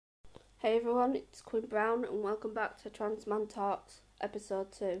Hey everyone, it's Queen Brown and welcome back to Trans Man Talks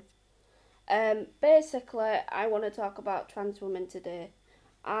episode 2. Basically, I want to talk about trans women today.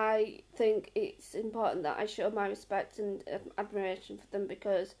 I think it's important that I show my respect and admiration for them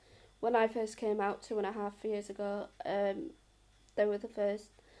because when I first came out 2.5 years ago, they were the first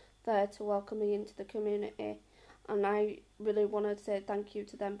there to welcome me into the community, and I really want to say thank you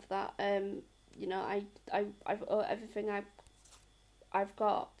to them for that. I've owe everything I've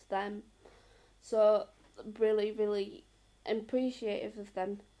got to them. So really, really appreciative of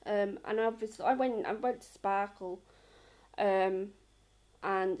them. And obviously I went to Sparkle, and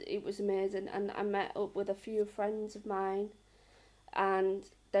it was amazing. And I met up with a few friends of mine, and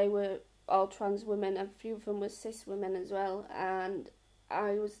they were all trans women. A few of them were cis women as well. And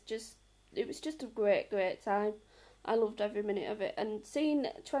it was just a great, great time. I loved every minute of it. And seeing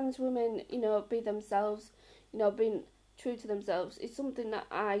trans women, be themselves, being true to themselves, is something that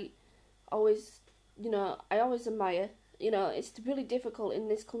always, I always admire. It's really difficult in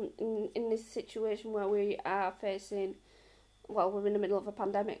this in this situation where we are facing, well, we're in the middle of a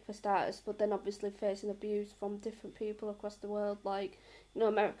pandemic for starters, but then obviously facing abuse from different people across the world. Like,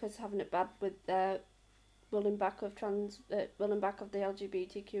 America's having it bad with their rolling back of the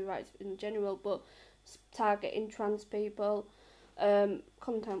LGBTQ rights in general, but targeting trans people.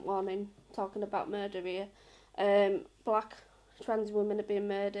 Content warning, talking about murder here. Black trans women are being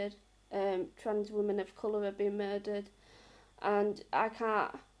murdered. Trans women of colour are being murdered, and I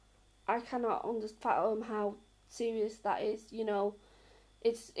cannot understand how serious that is.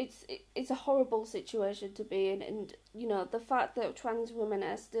 It's a horrible situation to be in, and the fact that trans women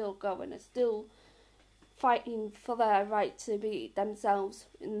are still fighting for their right to be themselves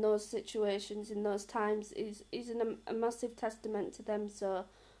in those situations, in those times, is a massive testament to them. So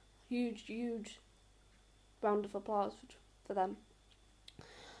huge round of applause for them.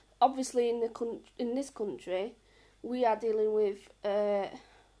 Obviously, in this country, we are dealing with a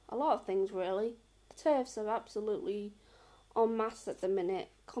lot of things. Really, the TERFs are absolutely en masse at the minute,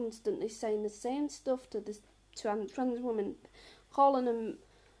 constantly saying the same stuff to the trans women, calling them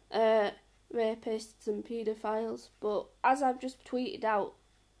rapists and paedophiles. But as I've just tweeted out,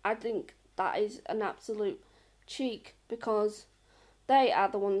 I think that is an absolute cheek, because they are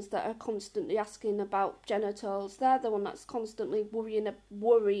the ones that are constantly asking about genitals. They're the one that's constantly worrying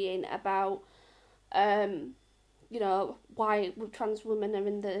about, why trans women are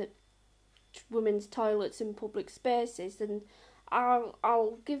in the women's toilets in public spaces. And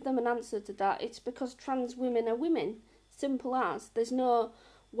I'll give them an answer to that. It's because trans women are women. Simple as. There's no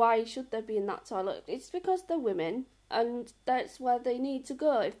why should they be in that toilet. It's because they're women, and that's where they need to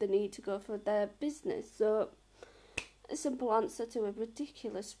go if they need to go for their business. So, a simple answer to a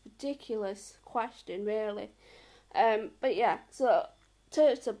ridiculous question, really. But yeah, so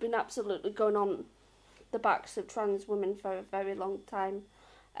TERFs have been absolutely going on the backs of trans women for a very long time,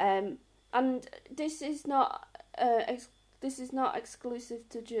 and this is not exclusive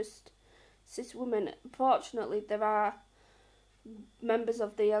to just cis women. Unfortunately, there are members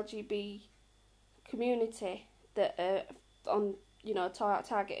of the LGBT community that are on,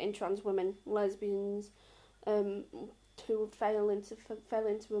 targeting trans women, lesbians, who failing to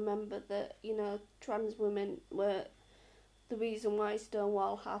remember that trans women were the reason why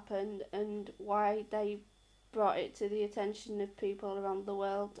Stonewall happened and why they brought it to the attention of people around the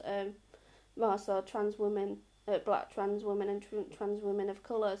world. More so trans women, black trans women and trans women of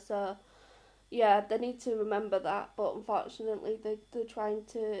colour. So yeah, they need to remember that, but unfortunately they're trying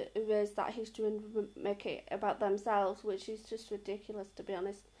to erase that history and make it about themselves, which is just ridiculous, to be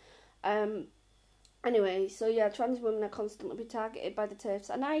honest. Anyway, so yeah, trans women are constantly being targeted by the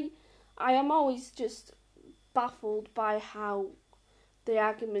TERFs, and I am always just baffled by how the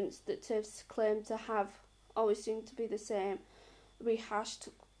arguments that TERFs claim to have always seem to be the same, rehashed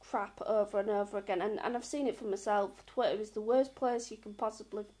crap over and over again, and I've seen it for myself. Twitter is the worst place you can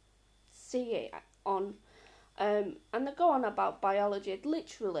possibly see it on, and they go on about biology.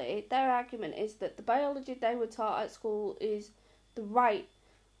 Literally, their argument is that the biology they were taught at school is the right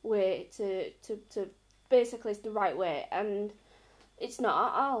way to basically, it's the right way, and it's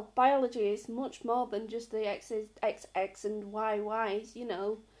not at all. Biology is much more than just the X's, XX and YYs,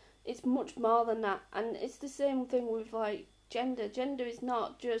 it's much more than that. And it's the same thing with like gender. Gender is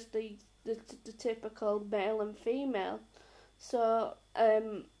not just the typical male and female. So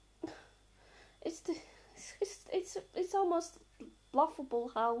it's almost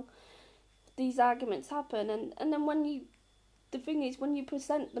laughable how these arguments happen, and then the thing is, when you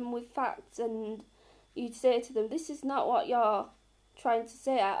present them with facts and you say to them, this is not what your trying to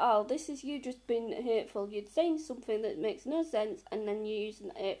say, oh, this is you just being hateful. You're saying something that makes no sense, and then you're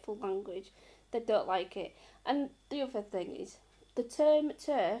using hateful language. They don't like it. And the other thing is, the term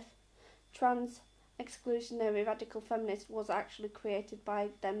TERF, trans exclusionary radical feminist, was actually created by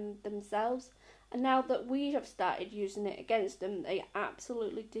them themselves. And now that we have started using it against them, they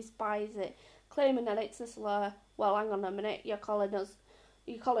absolutely despise it, claiming that it's a slur. Well, hang on a minute, you're calling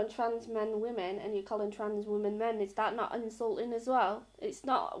trans men women and you're calling trans women men. Is that not insulting as well? It's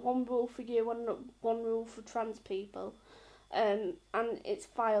not one rule for you, one rule for trans people. And it's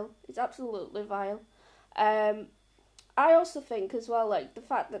vile. It's absolutely vile. I also think as well, like, the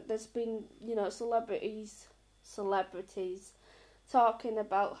fact that there's been, celebrities talking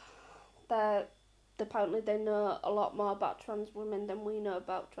about that apparently they know a lot more about trans women than we know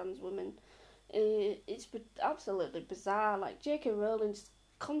about trans women. It's absolutely bizarre. Like, J.K. Rowling's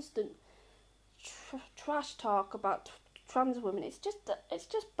constant trash talk about trans women. It's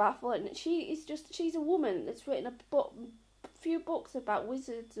just baffling. She's a woman that's written a few books about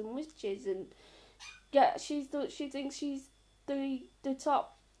wizards and witches, and yeah, she thinks she's the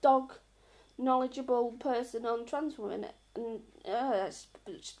top dog knowledgeable person on trans women, and it's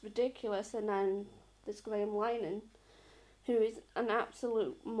ridiculous. And then there's Graham Linehan, who is an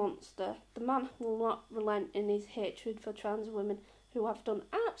absolute monster. The man will not relent in his hatred for trans women, who have done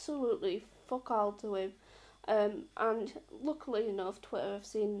absolutely fuck all to him. And luckily enough, Twitter have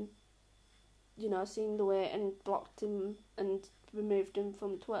seen the way and blocked him and removed him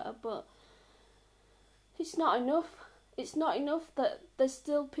from Twitter. But it's not enough. It's not enough that there's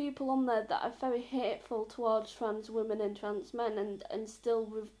still people on there that are very hateful towards trans women and trans men, and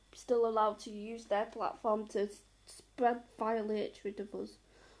still allowed to use their platform to spread vile hatred of us.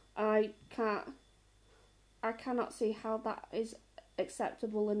 I cannot see how that is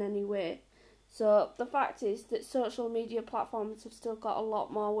acceptable in any way. So the fact is that social media platforms have still got a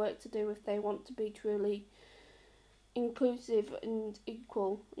lot more work to do if they want to be truly inclusive and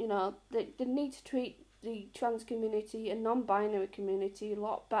equal. They need to treat the trans community and non-binary community a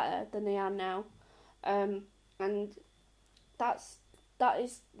lot better than they are now. And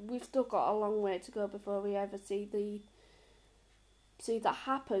we've still got a long way to go before we ever see that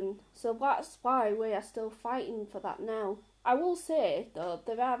happen. So that's why we are still fighting for that now. I will say though,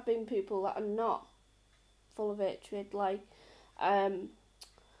 there have been people that are not full of hatred, like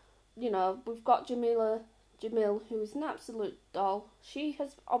we've got Jamil, who is an absolute doll. She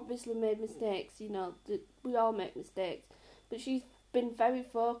has obviously made mistakes, we all make mistakes, but she's been very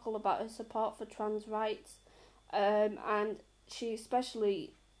vocal about her support for trans rights, and she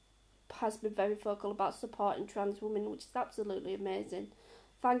especially has been very vocal about supporting trans women, which is absolutely amazing.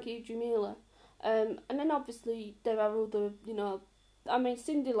 Thank you, Jamila. And then obviously there are other,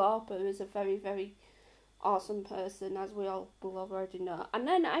 Cyndi Lauper is a very, very awesome person, as we all will already know. And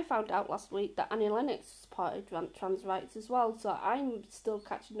then I found out last week that Annie Lennox supported trans rights as well, so I'm still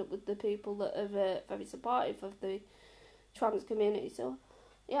catching up with the people that are very supportive of the trans community. So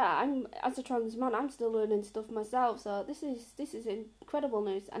yeah, as a trans man, I'm still learning stuff myself, so this is incredible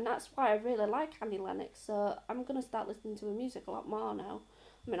news, and that's why I really like Annie Lennox. So I'm gonna start listening to her music a lot more now.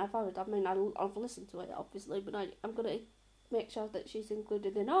 I've listened to it obviously, but I'm gonna make sure that she's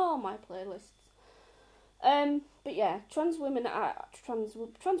included in all my playlists. But yeah, trans women are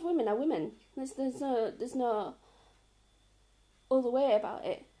women. There's no other way about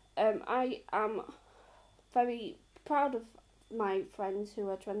it. I am very proud of my friends who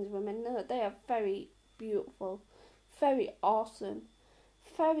are trans women. They are very beautiful, very awesome,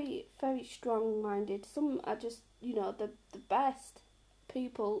 very, very strong-minded. Some are just, the best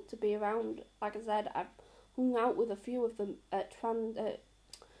people to be around. Like I said, I've hung out with a few of them at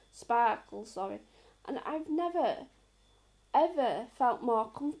Sparkle, and I've never, ever felt more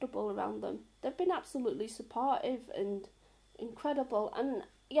comfortable around them. They've been absolutely supportive and incredible, and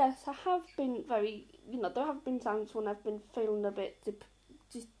yes, I have been very, there have been times when I've been feeling a bit,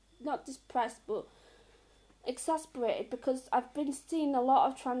 not depressed, but exasperated, because I've been seeing a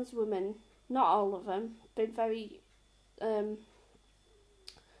lot of trans women, not all of them, been very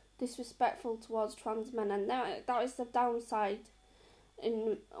disrespectful towards trans men, and that is the downside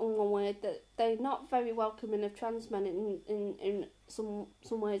in one way, that they're not very welcoming of trans men in some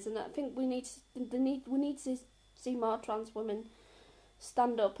ways, and I think we need to see more trans women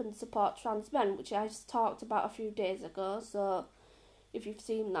stand up and support trans men, which I just talked about a few days ago. So if you've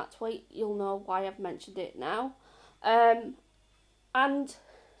seen that tweet, you'll know why I've mentioned it now. And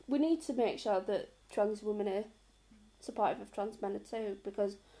we need to make sure that trans women are supportive of trans men too,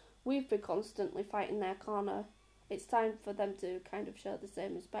 because we've been constantly fighting their corner it's time for them to kind of show the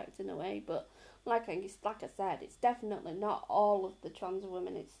same respect in a way. But like I said, it's definitely not all of the trans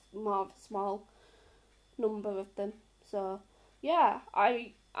women. It's more of a small number of them. So yeah,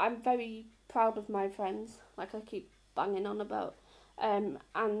 I'm very proud of my friends. Like I keep banging on about. And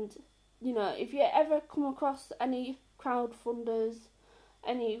you know, if you ever come across any crowdfunders,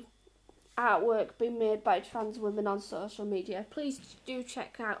 any artwork being made by trans women on social media, please do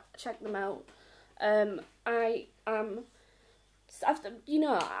check them out. I am, you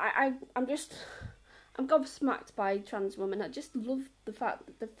know, I'm gobsmacked by trans women. I just love the fact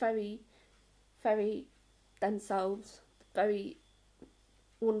that they're very, very themselves, very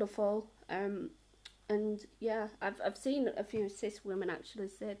wonderful. And yeah, I've seen a few cis women actually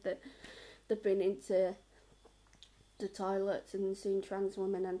say that they've been into the toilets and seen trans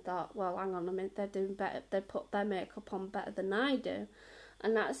women and thought, well, hang on a minute, they're doing better. They put their makeup on better than I do,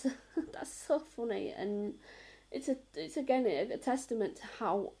 and that's so funny. And it's again a testament to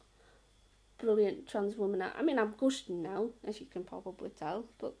how brilliant trans women are. I mean, I'm gushing now, as you can probably tell,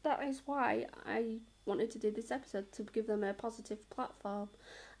 but that is why I wanted to do this episode, to give them a positive platform.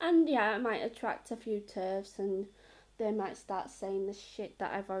 And yeah, it might attract a few TERFs and they might start saying the shit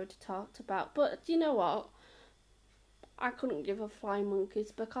that I've already talked about. But you know what? I couldn't give a flying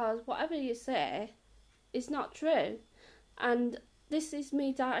monkeys, because whatever you say is not true. And this is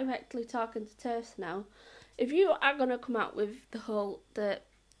me directly talking to TERFs now. If you are going to come out with the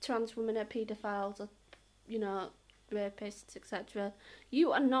trans women are paedophiles, or, you know, rapists, etc.,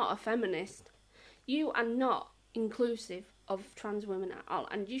 you are not a feminist. You are not inclusive of trans women at all,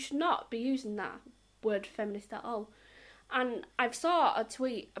 and you should not be using that word feminist at all. And I've saw a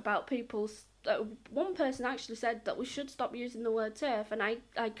tweet about one person actually said that we should stop using the word TERF, and I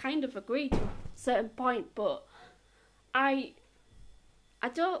kind of agree to a certain point, but I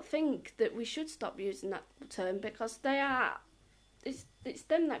don't think that we should stop using that term, because it's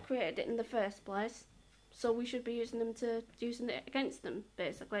them that created it in the first place. So we should be using it against them,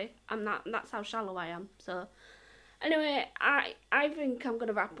 basically. And that's how shallow I am. So anyway, I think I'm going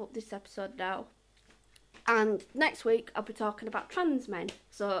to wrap up this episode now. And next week I'll be talking about trans men.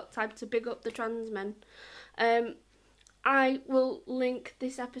 So time to big up the trans men. I will link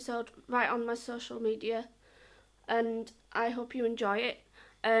this episode right on my social media. And I hope you enjoy it.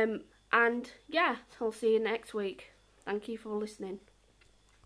 And yeah, I'll see you next week. Thank you for listening.